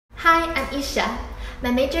Hi, I'm Isha.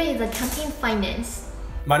 My major is accounting and finance.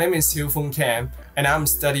 My name is Hiu Feng Cam, and I'm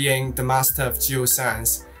studying the Master of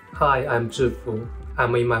Geoscience. Hi, I'm Zhifu.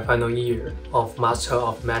 I'm in my final year of Master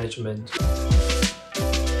of Management.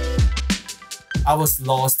 I was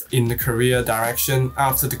lost in the career direction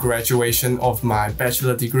after the graduation of my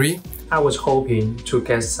bachelor degree. I was hoping to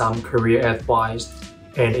get some career advice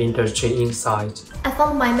and industry insight. I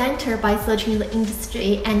found my mentor by searching the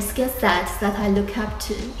industry and skill sets that I look up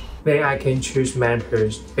to. Then I can choose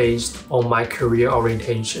mentors based on my career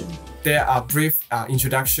orientation. There are brief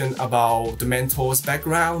introduction about the mentor's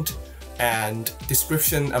background and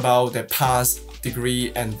description about their past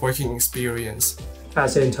degree and working experience.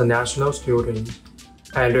 As an international student,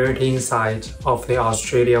 I learned insight of the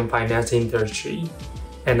Australian finance industry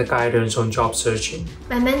and guidance on job searching.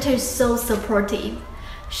 My mentor is so supportive.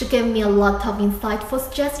 She gave me a lot of insightful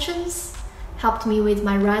suggestions, helped me with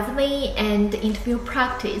my resume and interview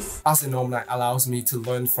practice. As an alumni allows me to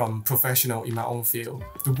learn from professionals in my own field.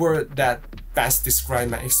 The word that best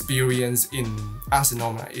describes my experience in as an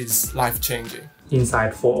alumni is life-changing.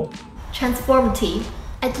 Insightful. Transformative.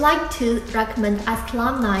 I'd like to recommend Ask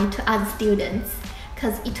Alumni to other students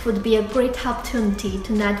because it would be a great opportunity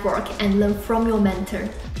to network and learn from your mentor.